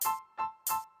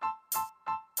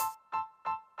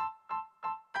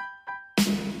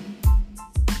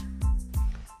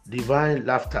divine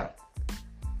laughter.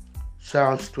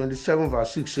 Psalms 27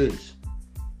 verse 6 says,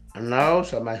 "And now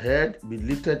shall my head be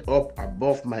lifted up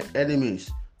above my enemies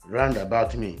round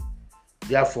about me.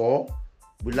 Therefore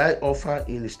will I offer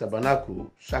in his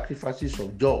tabernacle sacrifices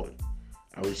of joy.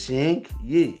 I will sing,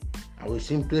 yea, I will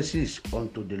sing praises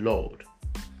unto the Lord."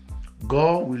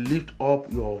 God will lift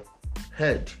up your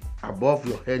head above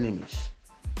your enemies.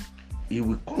 He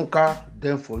will conquer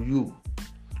them for you.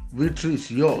 Victory is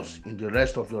yours in the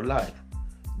rest of your life.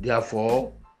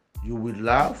 Therefore, you will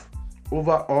laugh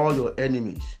over all your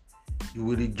enemies. You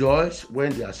will rejoice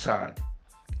when they are sad.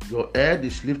 Your head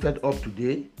is lifted up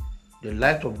today. The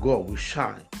light of God will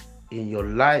shine in your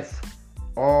life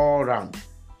all around.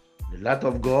 The light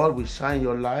of God will shine in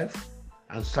your life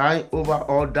and shine over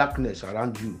all darkness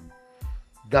around you.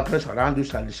 Darkness around you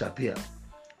shall disappear.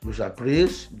 You shall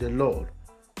praise the Lord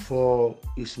for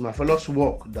his marvelous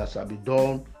work that shall be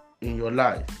done in your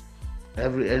life.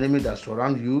 Every enemy that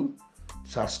surrounds you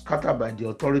shall scatter by the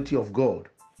authority of God.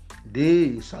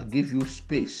 They shall give you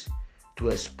space to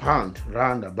expand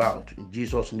round about in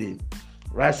Jesus' name.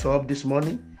 Rise up this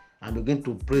morning and begin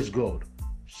to praise God.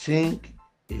 Sing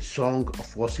a song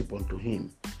of worship unto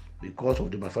him because of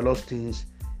the marvelous things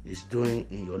he's doing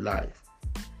in your life.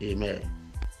 Amen.